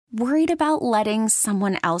Worried about letting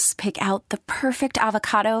someone else pick out the perfect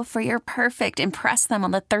avocado for your perfect impress them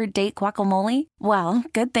on the third date guacamole? Well,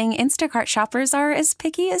 good thing Instacart shoppers are as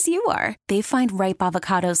picky as you are. They find ripe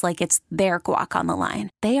avocados like it's their guac on the line.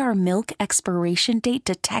 They are milk expiration date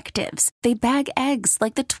detectives. They bag eggs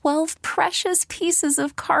like the 12 precious pieces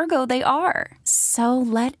of cargo they are. So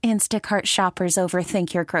let Instacart shoppers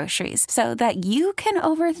overthink your groceries so that you can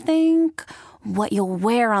overthink what you'll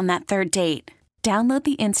wear on that third date. Download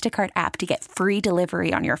the Instacart app to get free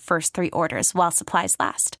delivery on your first 3 orders while supplies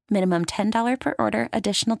last. Minimum $10 per order.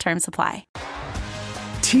 Additional terms apply.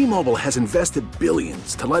 T-Mobile has invested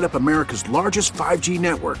billions to light up America's largest 5G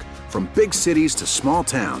network, from big cities to small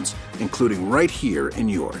towns, including right here in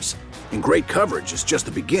yours. And great coverage is just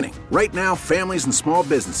the beginning. Right now, families and small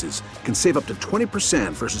businesses can save up to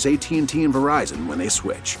 20% versus AT&T and Verizon when they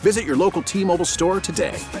switch. Visit your local T-Mobile store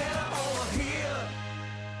today.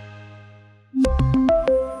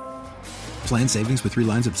 Plan savings with 3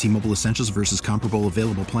 lines of T-Mobile Essentials versus comparable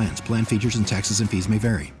available plans. Plan features and taxes and fees may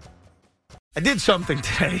vary. I did something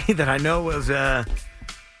today that I know was going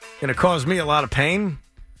to cause me a lot of pain.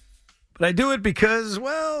 But I do it because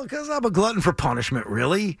I'm a glutton for punishment,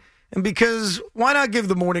 really. And because why not give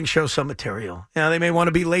the morning show some material? You know, they may want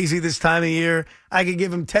to be lazy this time of year. I could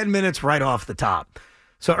give them 10 minutes right off the top.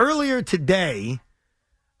 So earlier today,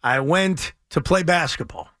 I went to play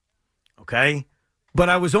basketball. Okay? But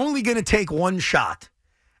I was only going to take one shot.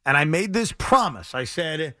 And I made this promise. I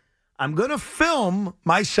said, I'm going to film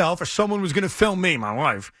myself, or someone was going to film me, my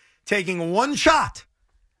wife, taking one shot.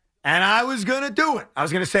 And I was going to do it. I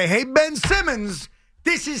was going to say, hey, Ben Simmons,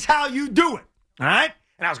 this is how you do it. All right?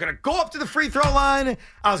 And I was going to go up to the free throw line.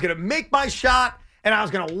 I was going to make my shot. And I was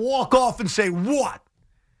going to walk off and say, what?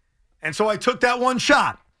 And so I took that one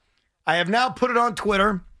shot. I have now put it on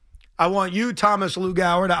Twitter. I want you, Thomas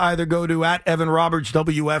Lugauer, to either go to at Evan Roberts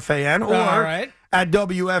WFAN or at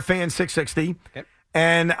WFAN 660. Okay.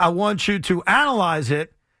 And I want you to analyze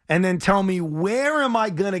it and then tell me, where am I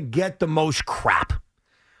going to get the most crap?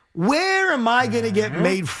 Where am I going to get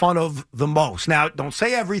made fun of the most? Now, don't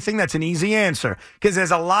say everything. That's an easy answer because there's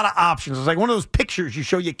a lot of options. It's like one of those pictures you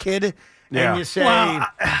show your kid and you say, I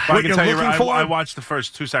can tell you, I I watched the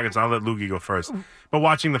first 2 seconds. I'll let Loogie go first. But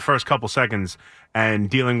watching the first couple seconds and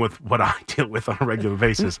dealing with what I deal with on a regular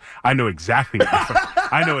basis, I know exactly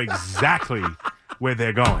where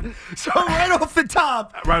they're going. So right off the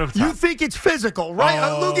top, you think it's physical, right?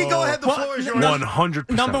 Loogie, go ahead. The floor is yours.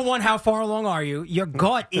 100%. Number one, how far along are you? Your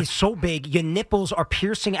gut is so big, your nipples are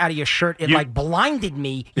piercing out of your shirt. It blinded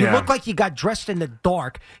me. You look like you got dressed in the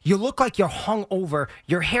dark. You look like you're hung over.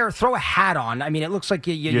 Your hair, throw a hat on. I mean, it looks like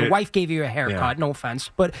your wife gave you a haircut. Yeah. No offense.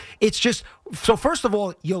 But it's just, so first of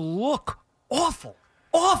all, you look awful.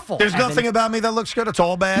 Awful. There's nothing about me that looks good. It's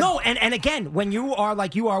all bad. No, and again, when you are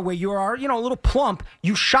like you are, where you are, a little plump,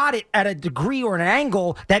 you shot it at a degree or an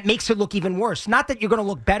angle that makes it look even worse. Not that you're going to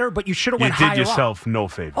look better, but you should have went higher up. You did yourself no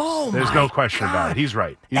favors. Oh, there's no question about it. He's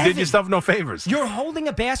right. You did yourself no favors. You're holding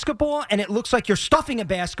a basketball, and it looks like you're stuffing a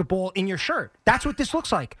basketball in your shirt. That's what this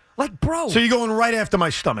looks like. Like, bro. So you're going right after my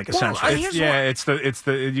stomach, essentially. It's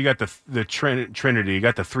the you got the trinity. You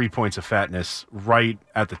got the 3 points of fatness right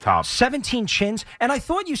at the top. 17 chins, and I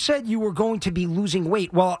thought you said you were going to be losing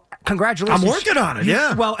weight. Well, congratulations. I'm working on it.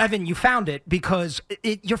 Yeah. Well, Evan, you found it because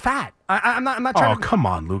you're fat. I'm not trying. Oh, come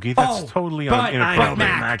on, Loogie. That's totally inappropriate.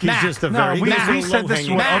 Mac, he's just a very. We said this is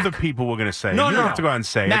what other people were going to say. You don't have to go out and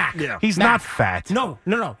say it. He's not fat. No.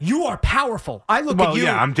 You are powerful. I look at you.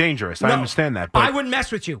 Well, yeah, I'm dangerous. I understand that. But I wouldn't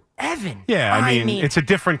mess with you, Evan. Yeah, I mean, it's a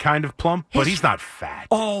different kind of plump, but he's not fat.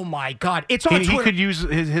 Oh my God, it's on Twitter. He could use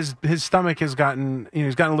his stomach has gotten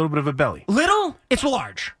he's gotten a little bit of a belly. Little, it's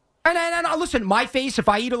large. And listen, my face, if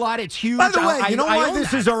I eat a lot, it's huge. By the way, you know why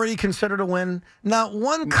this is already considered a win? Not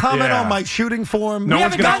one comment on my shooting form. No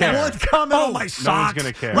one's going to care. One comment on my socks. No one's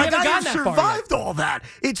going to care. Like, I have survived all that.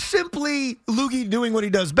 It's simply Loogie doing what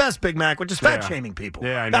he does best, Big Mac, which is fat-shaming people.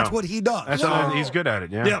 Yeah, I know. That's what he does. He's good at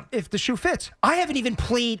it, yeah. If the shoe fits. I haven't even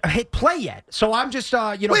hit play yet, so I'm just,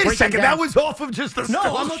 Wait a second, that was off of just the still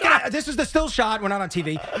shot. No, I'm looking at, this is the still shot. We're not on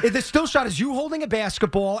TV. The still shot is you holding a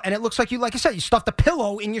basketball, and it looks like you, like I said, you stuffed a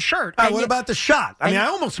pillow in your shirt. What about the shot? I mean, I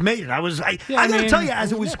almost made it. I got to tell you,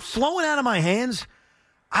 as it was flowing out of my hands,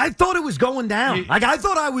 I thought it was going down. I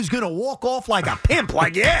thought I was going to walk off like a pimp.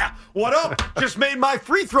 Like, yeah, what up? Just made my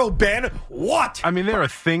free throw, Ben. What? I mean, there are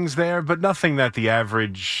things there, but nothing that the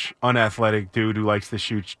average unathletic dude who likes to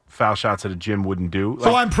shoot foul shots at a gym wouldn't do.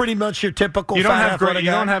 So I'm pretty much your typical fat athletic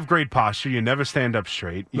guy? You don't have great posture. You never stand up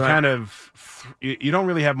straight. You kind of, you don't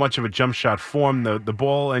really have much of a jump shot form. The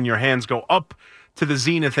ball and your hands go up to the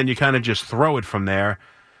zenith, and you kind of just throw it from there.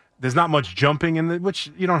 There's not much jumping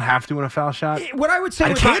which you don't have to in a foul shot. What I would say,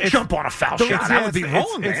 I can't jump on a foul shot. That would be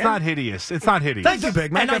wrong, man. It's not hideous. It's not hideous. Thank you,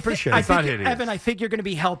 Big Mac. I appreciate it. It's not hideous. Evan, I think you're going to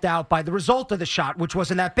be helped out by the result of the shot, which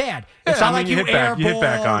wasn't that bad. It's Yeah, not like you hit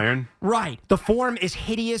back iron. Right. The form is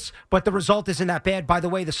hideous, but the result isn't that bad. By the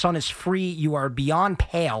way, the sun is free. You are beyond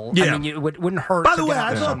pale. Yeah. I mean, it wouldn't hurt. By the to way, get out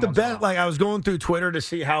I there thought the once in a best, while. like I was going through Twitter to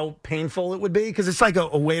see how painful it would be because it's like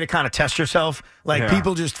a way to kind of test yourself. Like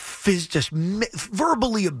people just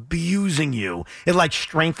verbally abusing you. It like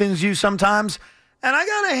strengthens you sometimes. And I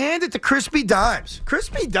got to hand it to Crispy Dimes.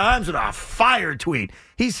 Crispy Dimes with a fire tweet.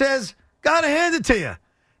 He says, got to hand it to you.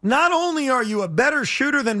 Not only are you a better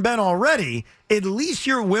shooter than Ben already, at least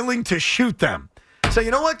you're willing to shoot them. So you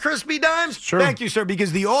know what, Crispy Dimes? Sure. Thank you, sir,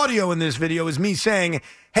 because the audio in this video is me saying,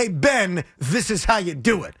 hey, Ben, this is how you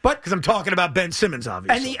do it. But because I'm talking about Ben Simmons,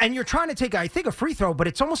 obviously. And you're trying to take, I think, a free throw, but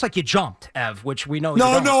it's almost like you jumped, Ev, which we know you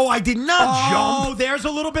don't. No, I did not jump. Oh, there's a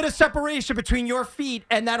little bit of separation between your feet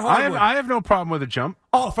and that hardwood. I have no problem with a jump.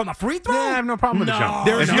 Oh, from a free throw? Yeah, I have no problem with a jump.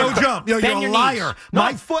 There is no jump. You're Bend a your liar. knees.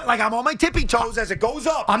 My No. foot, like I'm on my tippy toes as it goes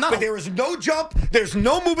up. I'm not. But there is no jump. There's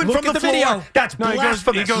no movement Look from at the the floor. video. That's No,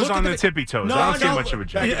 blasphemous. he goes Look on at the tippy toes. No, I don't see no. much of a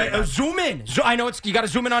jump. Zoom in. I know you got to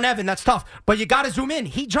zoom in on Evan. That's tough. But you got to zoom in.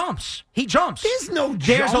 He jumps. There's no jump.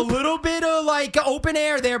 There's a little bit of like open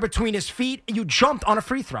air there between his feet. You jumped on a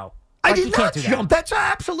free throw. I Like, did you can't not do that. jump. That's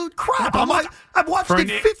absolute crap. I've watched For it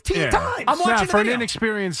an- 15 yeah. times. I'm watching for the an video.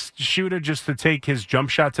 inexperienced shooter just to take his jump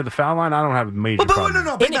shot to the foul line, I don't have a major But problem.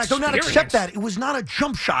 no, Big Mac, do not accept Inexperience. that. It was not a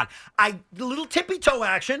jump shot. The little tippy toe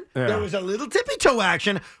action. Yeah. There was a little tippy toe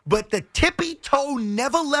action, but the tippy toe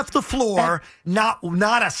never left the floor.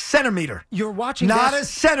 Not a centimeter. You're watching Not this-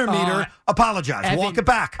 a centimeter. Apologize. Evan, Walk it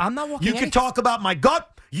back. I'm not walking You can anything. talk about my gut.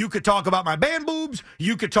 You could talk about my band boobs.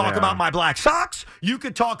 You could talk Yeah. about my black socks. You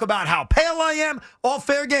could talk about how pale I am. All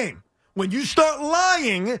fair game. When you start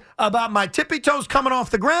lying about my tippy toes coming off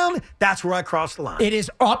the ground, that's where I cross the line. It is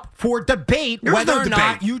up for debate There is whether no or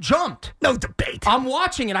not debate. you jumped. No debate. I'm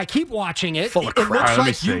watching it. I keep watching it. Full of It crap. looks All right, let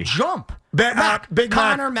me like you see. jump. Big Mac.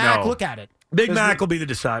 Connor, Mac, No. look at it. Big Mac will be the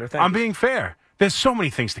decider. Thank I'm you. being fair. There's so many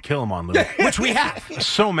things to kill him on, Lou. Which we have.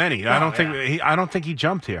 So many. I don't think he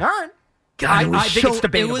jumped here. All right. God, it was I think so- it's It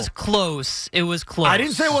debatable. was close. It was close. I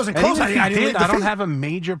didn't say it wasn't And close. even if he I didn't did, leave I the don't field. have a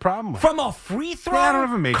major problem with it. From a free throw? Yeah, I don't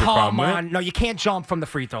have a major Come problem with on. it. No, you can't jump from the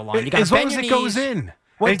free throw line. You got As to long bend as your it goes knees. in.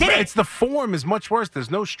 Well, did it? It's the form is much worse. There's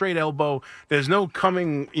no straight elbow. There's no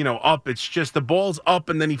coming, up. It's just the ball's up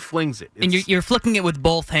and then he flings it. And It's- you're flicking it with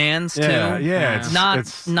both hands too. Yeah, yeah, it's- not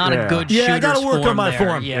it's- not yeah. a good Yeah, I shooter's got to work on my there.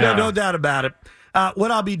 form. Yeah. No doubt about it.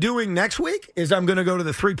 What I'll be doing next week is I'm going to go to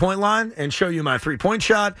the three-point line and show you my three-point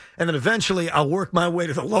shot, and then eventually I'll work my way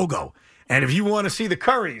to the logo. And if you want to see the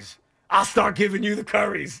Currys, I'll start giving you the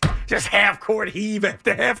Currys. Just half-court heave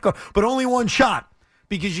after half-court, but only one shot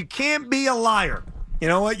because you can't be a liar. You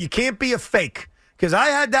know what? You can't be a fake because I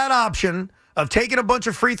had that option of taking a bunch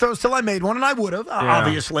of free throws till I made one, and I would have,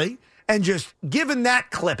 obviously, and just giving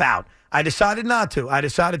that clip out. I decided not to. I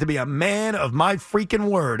decided to be a man of my freaking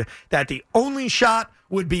word that the only shot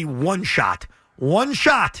would be one shot. One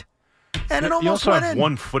shot. And it You almost also went have in.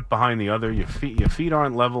 one foot behind the other. Your feet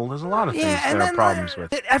aren't level. There's a lot of things and there are then problems with.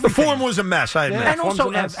 The everything. form was a mess, I admit. Yeah. And Form's also,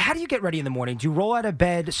 a mess. how do you get ready in the morning? Do you roll out of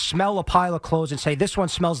bed, smell a pile of clothes, and say, this one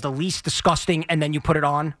smells the least disgusting, and then you put it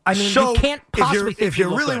on? I mean, So you can't possibly think if you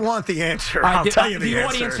look really good. want the answer, I'll tell you the answer.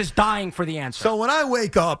 audience is dying for the answer. So when I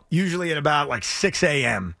wake up, usually at about like 6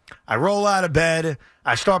 a.m., I roll out of bed,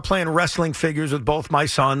 I start playing wrestling figures with both my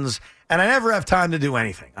sons, and I never have time to do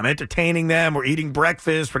anything. I'm entertaining them, we're eating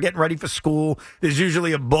breakfast, we're getting ready for school. There's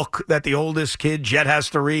usually a book that the oldest kid, Jet, has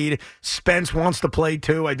to read. Spence wants to play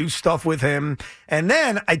too. I do stuff with him. And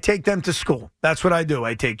then I take them to school. That's what I do.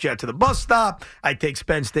 I take Jet to the bus stop. I take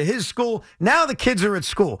Spence to his school. Now the kids are at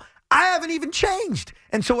school. I haven't even changed.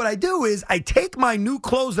 And so what I do is I take my new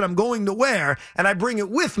clothes that I'm going to wear and I bring it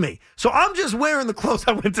with me. So I'm just wearing the clothes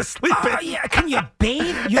I went to sleep in. Yeah, can you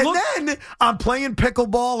bathe? Then I'm playing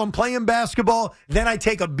pickleball, I'm playing basketball. Then I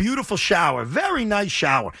take a beautiful shower, very nice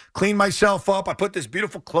shower. Clean myself up. I put this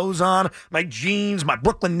beautiful clothes on, my jeans, my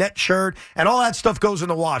Brooklyn net shirt, and all that stuff goes in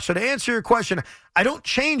the wash. So to answer your question, I don't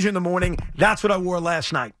change in the morning. That's what I wore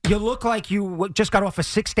last night. You look like you just got off a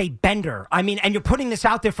 6-day bender. I mean, and you're putting this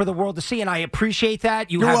out there for the world to see, and I appreciate that.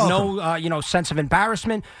 You You're have welcome. no, sense of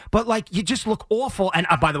embarrassment, but like you just look awful. And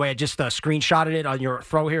by the way, I just screenshotted it on your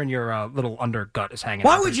throw here, and your little undergut is hanging.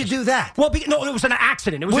 Why out would there. you do that? Well, no, it was an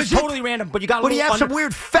accident. It was just totally random. But you got a What do little. you have some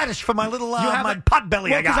weird fetish for my little my pot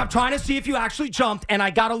belly? I Because got. I'm trying to see if you actually jumped, and I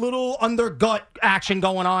got a little undergut action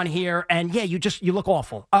going on here. And yeah, you look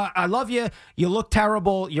awful. I love you. You look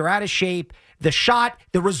terrible. You're out of shape. The shot,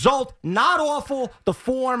 the result, not awful. The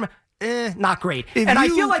form, not great. I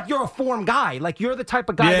feel like you're a form guy. Like you're the type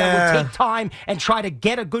of guy that would take time and try to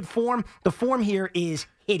get a good form. The form here is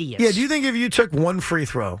hideous. Yeah, do you think if you took one free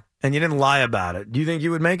throw and you didn't lie about it, do you think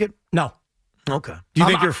you would make it? No. Okay. Do you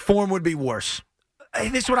think your form would be worse?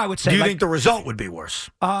 This is what I would say. Do you think the result would be worse?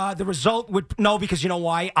 The result would no, because you know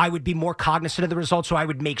why? I would be more cognizant of the result, so I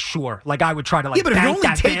would make sure. Like I would try to bank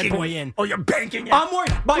that bad boy in. Oh, you're banking it. I'm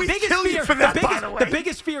worried. My biggest fear for that, by the way. The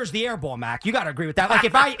biggest fear is the air ball, Mac. You got to agree with that. Like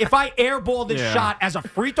if I airball this shot as a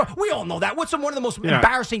free throw, we all know that. What's one of the most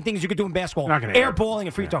embarrassing things you could do in basketball? Airballing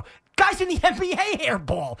a free throw. Guys in the NBA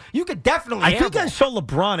airball. You could definitely. I think I saw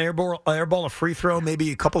LeBron airball a free throw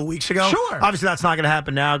maybe a couple of weeks ago. Sure. Obviously, that's not going to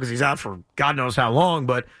happen now because he's out for God knows how long.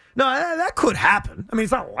 But no, that could happen. I mean,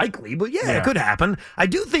 it's not likely, but it could happen. I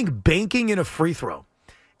do think banking in a free throw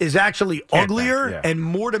is actually uglier and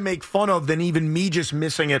more to make fun of than even me just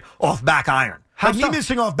missing it off back iron. Me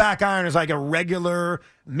missing off back iron is like a regular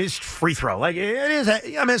missed free throw. Like it is.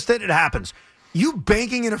 I missed it. It happens. You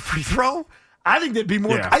banking in a free throw? I think there'd be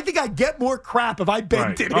more. Yeah. I think I'd get more crap if I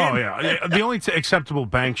banked it in. Oh, yeah. The only acceptable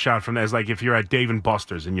bank shot from that is like if you're at Dave and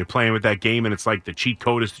Buster's and you're playing with that game and it's like the cheat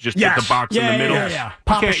code is to just hit the box in the middle. Yeah.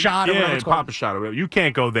 Pop a shot or whatever it's called. Pop a shot or whatever. You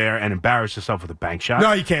can't go there and embarrass yourself with a bank shot.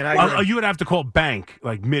 No, you can't. I agree. You would have to call bank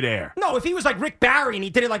like midair. No, if he was like Rick Barry and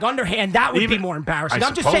he did it like underhand, that would be more embarrassing.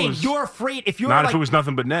 I'm just saying, you're afraid. If you're not if it was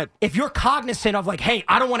nothing but net. If you're cognizant of like, hey,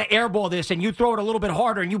 I don't want to airball this, and you throw it a little bit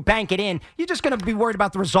harder and you bank it in, you're just going to be worried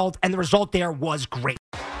about the result, and the result there was great.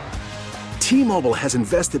 T-Mobile has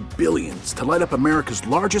invested billions to light up America's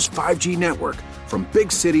largest 5G network, from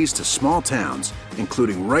big cities to small towns,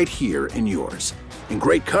 including right here in yours. And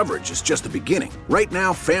great coverage is just the beginning. Right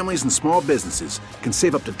now, families and small businesses can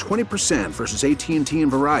save up to 20% versus AT&T and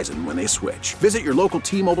Verizon when they switch. Visit your local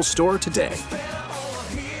T-Mobile store today.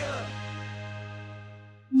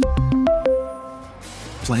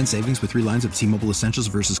 Plan savings with 3 lines of T-Mobile Essentials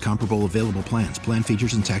versus comparable available plans. Plan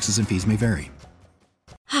features and taxes and fees may vary.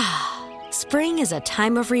 Spring is a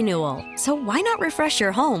time of renewal, so why not refresh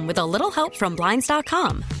your home with a little help from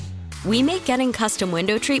Blinds.com? We make getting custom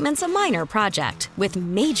window treatments a minor project with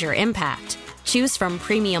major impact. Choose from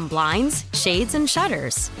premium blinds, shades, and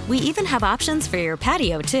shutters. We even have options for your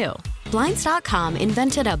patio, too. Blinds.com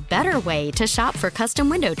invented a better way to shop for custom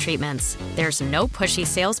window treatments. There's no pushy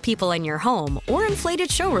salespeople in your home or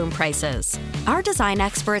inflated showroom prices. Our design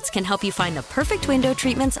experts can help you find the perfect window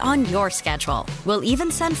treatments on your schedule. We'll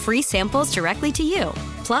even send free samples directly to you.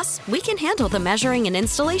 Plus, we can handle the measuring and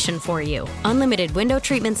installation for you. Unlimited window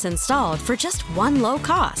treatments installed for just one low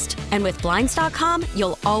cost. And with Blinds.com,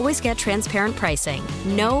 you'll always get transparent pricing.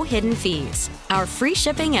 No hidden fees. Our free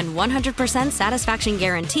shipping and 100% satisfaction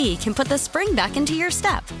guarantee can put the spring back into your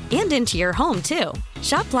step and into your home, too.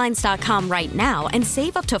 Shop Blinds.com right now and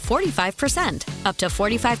save up to 45%. Up to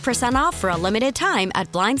 45% off for a limited time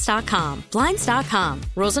at Blinds.com. Blinds.com.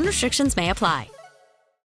 Rules and restrictions may apply.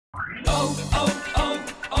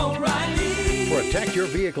 O'Reilly. Protect your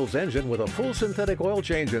vehicle's engine with a full synthetic oil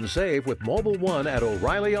change and save with Mobil 1 at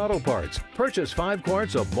O'Reilly Auto Parts. Purchase 5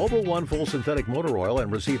 quarts of Mobil 1 full synthetic motor oil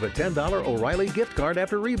and receive a $10 O'Reilly gift card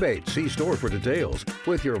after rebate. See store for details.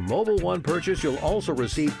 With your Mobil 1 purchase, you'll also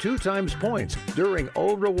receive 2 times points during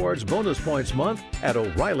O Rewards Bonus Points Month at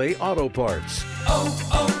O'Reilly Auto Parts.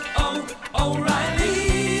 O'Reilly.